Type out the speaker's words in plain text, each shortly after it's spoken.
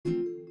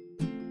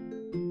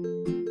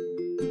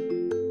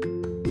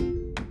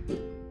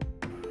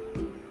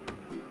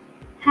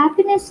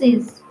Happiness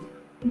is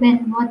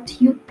when what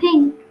you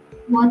think,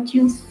 what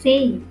you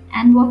say,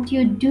 and what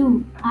you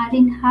do are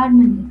in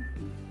harmony,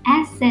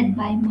 as said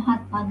by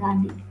Mahatma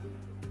Gandhi.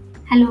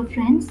 Hello,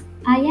 friends.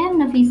 I am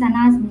Nafisa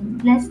Nazmi,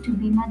 blessed to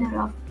be mother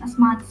of a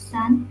smart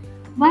son,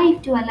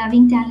 wife to a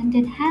loving,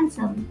 talented,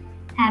 handsome,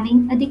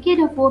 having a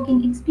decade of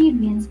working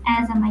experience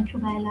as a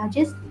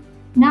microbiologist,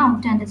 now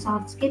turned a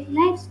soft skill,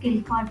 life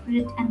skill,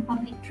 corporate and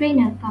public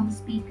trainer, come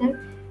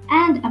speaker,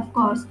 and of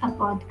course, a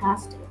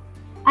podcaster.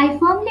 I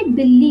firmly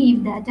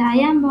believe that I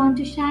am born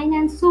to shine,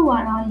 and so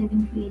are all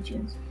living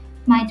creatures.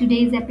 My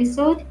today's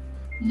episode,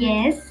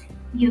 yes,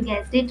 you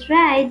guessed it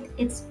right,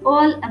 it's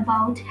all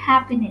about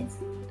happiness,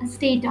 a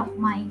state of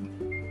mind.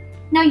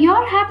 Now,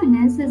 your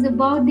happiness is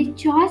about the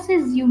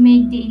choices you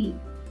make daily.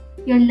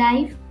 Your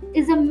life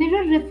is a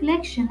mirror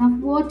reflection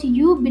of what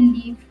you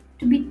believe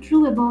to be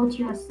true about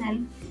yourself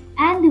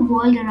and the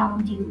world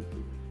around you.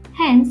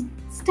 Hence,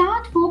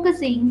 start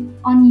focusing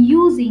on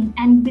using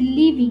and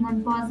believing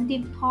on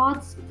positive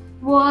thoughts,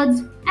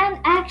 words, and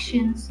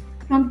actions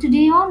from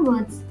today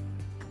onwards.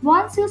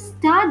 Once you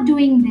start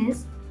doing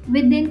this,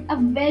 within a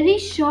very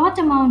short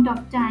amount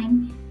of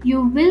time,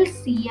 you will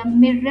see a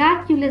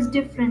miraculous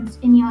difference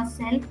in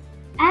yourself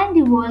and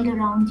the world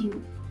around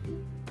you.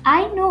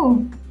 I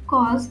know,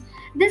 cause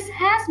this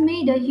has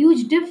made a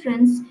huge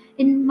difference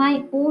in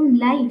my own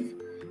life.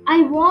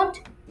 I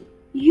want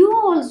you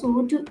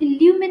also to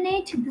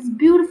illuminate this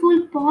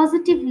beautiful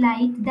positive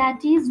light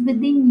that is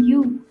within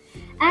you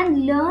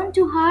and learn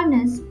to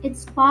harness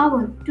its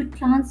power to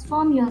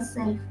transform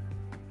yourself.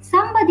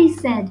 Somebody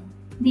said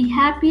the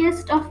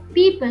happiest of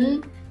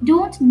people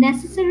don't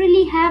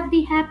necessarily have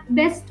the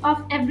best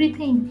of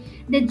everything,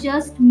 they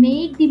just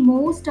make the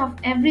most of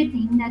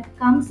everything that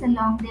comes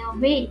along their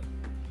way.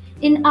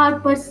 In our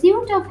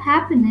pursuit of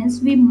happiness,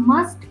 we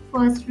must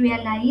first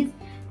realize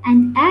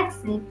and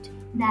accept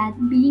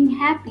that being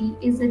happy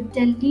is a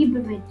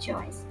deliberate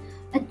choice,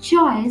 a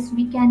choice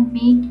we can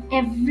make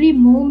every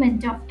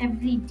moment of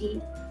every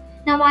day.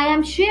 Now, I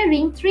am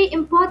sharing three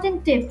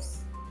important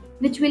tips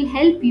which will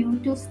help you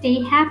to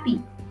stay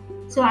happy.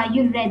 So, are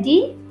you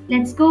ready?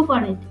 Let's go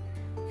for it.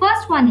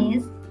 First one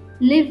is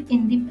live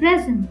in the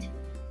present.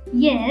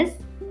 Yes,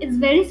 it's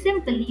very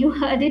simple. You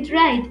heard it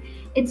right.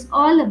 It's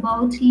all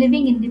about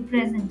living in the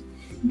present.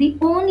 The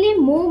only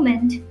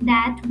moment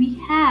that we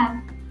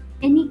have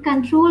any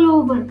control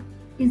over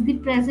is the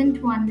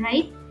present one,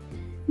 right?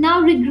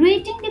 Now,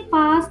 regretting the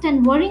past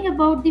and worrying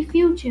about the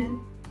future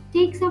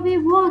takes away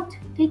what?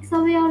 Takes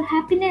away our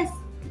happiness.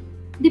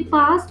 The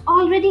past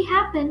already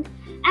happened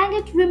and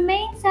it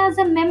remains as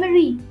a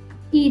memory,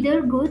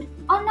 either good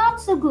or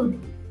not so good.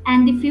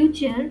 And the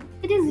future,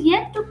 it is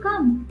yet to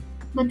come.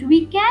 But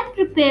we can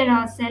prepare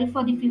ourselves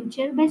for the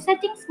future by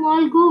setting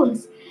small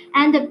goals.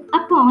 And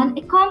upon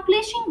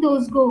accomplishing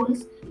those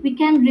goals, we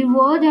can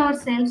reward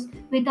ourselves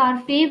with our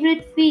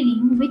favorite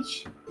feeling,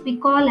 which we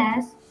call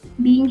as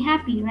being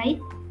happy, right?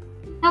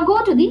 Now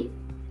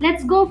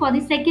let's go for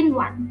the second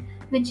one,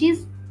 which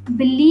is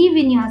believe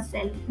in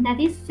yourself. That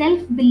is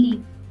self-belief.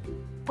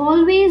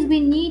 Always we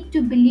need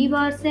to believe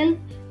ourselves.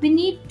 We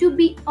need to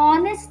be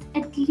honest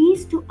at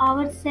least to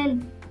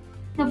ourselves.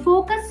 Now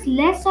focus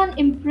less on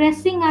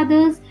impressing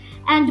others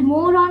and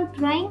more on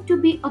trying to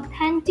be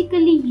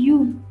authentically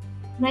you,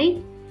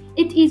 right?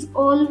 It is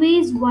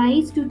always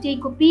wise to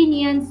take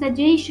opinions,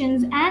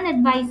 suggestions, and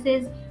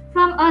advices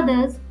from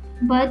others,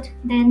 but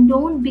then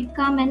don't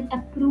become an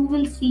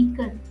approval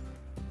seeker.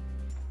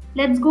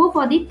 Let's go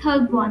for the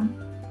third one,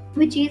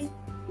 which is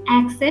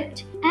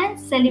accept and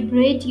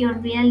celebrate your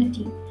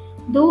reality.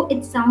 Though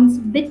it sounds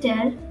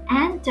bitter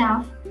and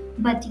tough,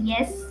 but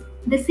yes,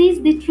 this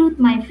is the truth,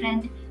 my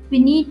friend. We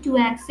need to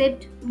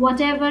accept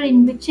whatever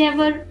in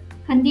whichever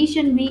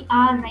condition we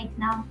are right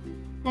now.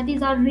 That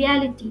is our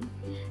reality.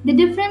 The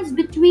difference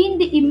between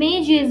the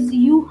images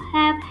you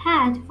have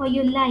had for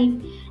your life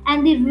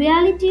and the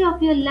reality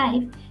of your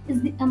life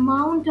is the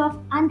amount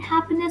of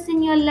unhappiness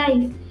in your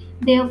life.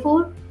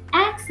 Therefore,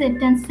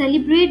 accept and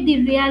celebrate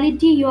the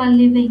reality you are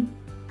living.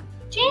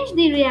 Change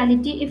the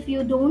reality if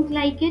you don't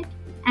like it,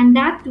 and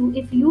that too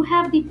if you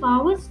have the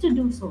powers to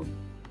do so.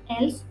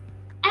 Else,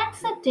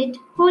 accept it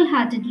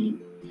wholeheartedly.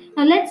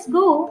 Now, let's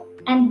go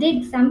and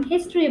dig some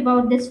history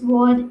about this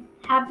word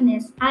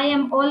happiness. I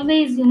am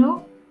always,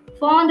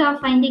 fond of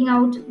finding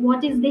out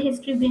what is the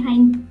history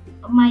behind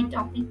my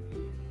topic.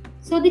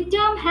 So, the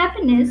term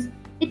happiness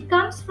it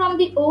comes from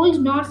the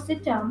Old Norse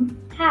term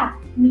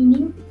hap,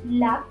 meaning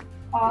luck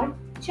or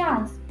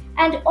chance,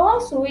 and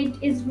also it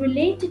is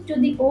related to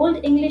the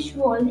Old English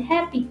word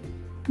happy,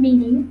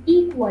 meaning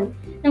equal.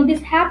 Now,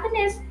 this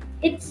happiness,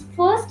 its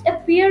first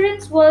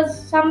appearance was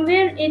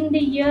somewhere in the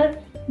year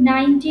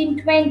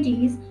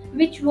 1920s,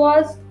 which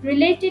was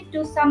related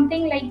to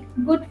something like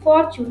good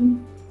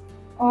fortune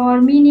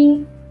or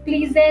meaning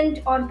pleasant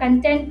or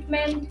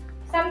contentment,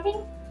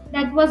 something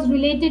that was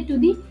related to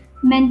the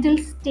mental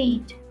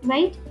state,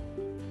 right?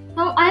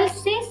 Now, I'll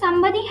say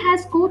somebody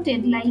has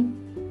quoted like,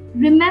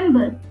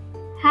 remember,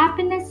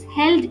 happiness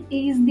held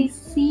is the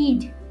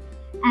seed,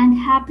 and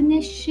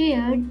happiness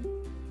shared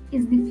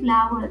is the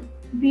flower.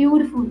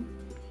 beautiful.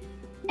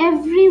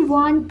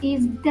 Everyone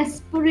is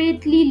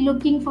desperately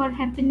looking for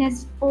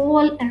happiness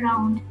all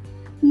around,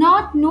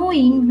 not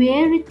knowing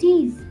where it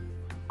is.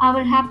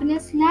 Our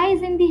happiness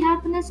lies in the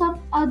happiness of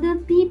other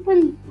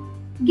people.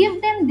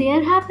 Give them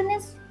their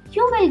happiness,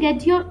 you will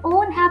get your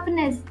own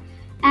happiness.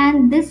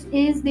 And this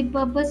is the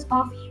purpose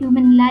of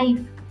human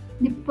life,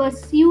 the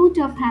pursuit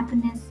of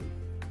happiness.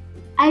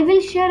 I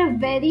will share a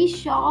very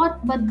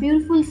short but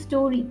beautiful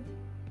story.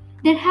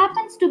 There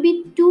happens to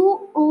be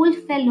two old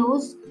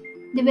fellows.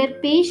 They were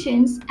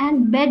patients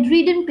and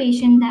bedridden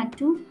patients that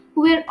too,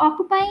 who were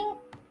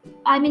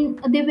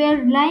they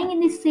were lying in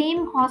the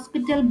same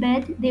hospital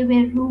bed. They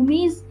were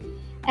roomies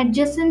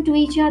adjacent to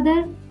each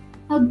other.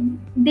 Now,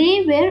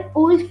 they were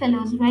old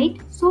fellows,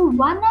 right? So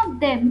one of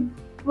them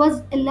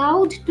was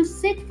allowed to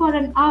sit for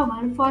an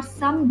hour for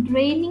some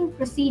draining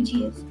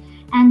procedures,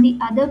 and the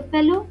other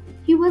fellow,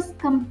 he was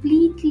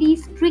completely,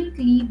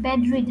 strictly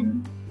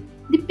bedridden.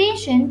 The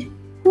patient,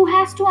 who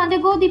has to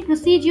undergo the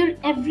procedure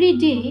every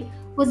day,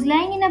 was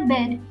lying in a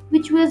bed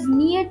which was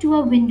near to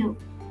a window.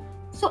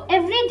 So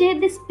every day,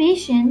 this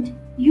patient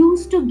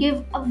used to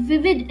give a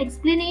vivid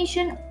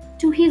explanation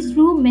to his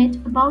roommate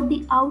about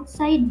the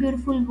outside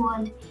beautiful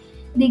world,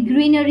 the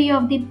greenery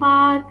of the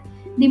park,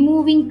 the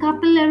moving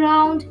couple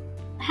around,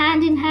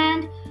 hand in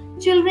hand,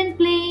 children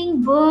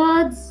playing,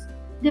 birds,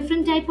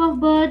 different type of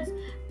birds,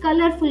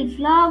 colorful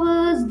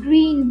flowers,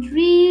 green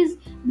trees,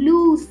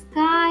 blue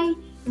sky,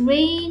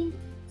 rain,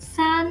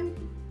 sun.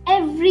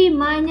 Every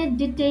minute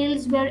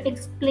details were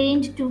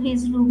explained to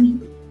his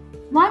roomie.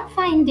 One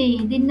fine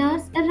day, the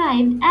nurse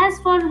arrived as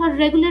for her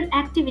regular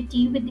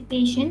activity with the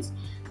patients,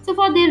 so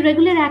for their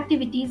regular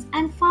activities,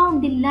 and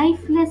found the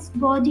lifeless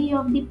body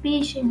of the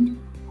patient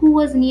who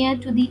was near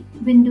to the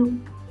window.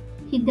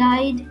 He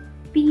died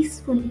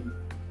peacefully.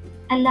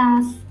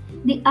 Alas,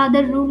 the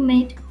other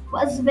roommate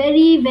was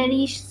very,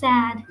 very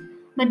sad,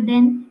 but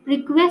then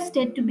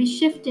requested to be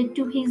shifted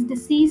to his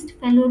deceased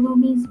fellow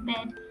roomie's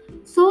bed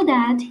so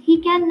that he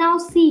can now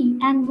see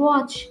and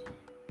watch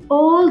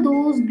all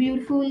those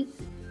beautiful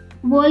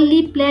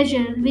worldly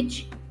pleasure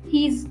which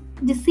his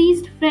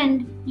deceased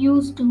friend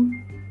used to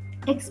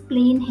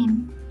explain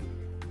him.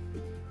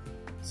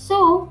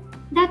 So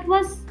that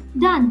was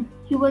done.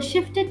 He was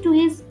shifted to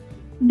his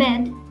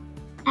bed,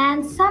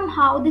 and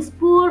somehow this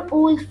poor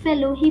old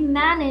fellow, he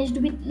managed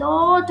with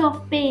lot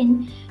of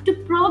pain to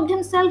prop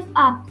himself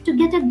up to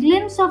get a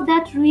glimpse of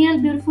that real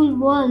beautiful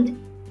world.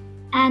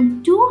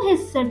 And to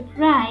his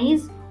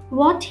surprise,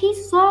 what he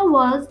saw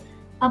was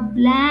a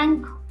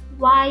blank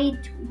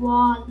white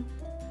wall.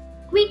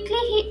 Quickly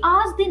he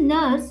asked the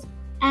nurse,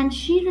 and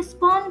she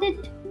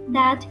responded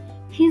that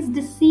his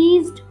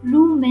deceased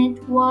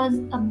roommate was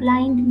a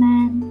blind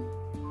man.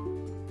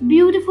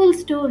 Beautiful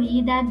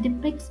story that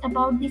depicts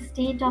about the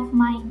state of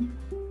mind,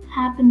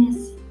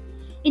 happiness,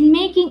 in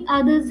making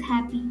others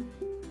happy.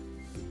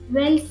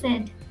 Well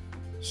said.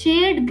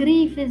 Shared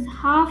grief is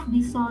half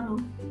the sorrow,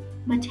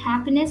 but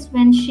happiness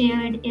when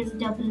shared is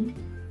doubled.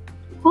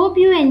 Hope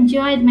you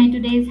enjoyed my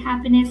today's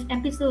happiness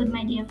episode,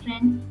 my dear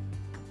friend.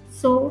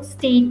 So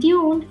stay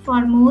tuned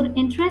for more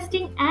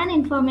interesting and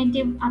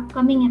informative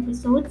upcoming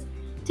episodes.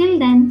 Till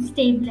then,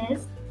 stay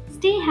blessed,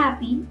 stay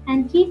happy,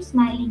 and keep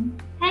smiling.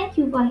 Thank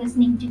you for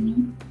listening to me.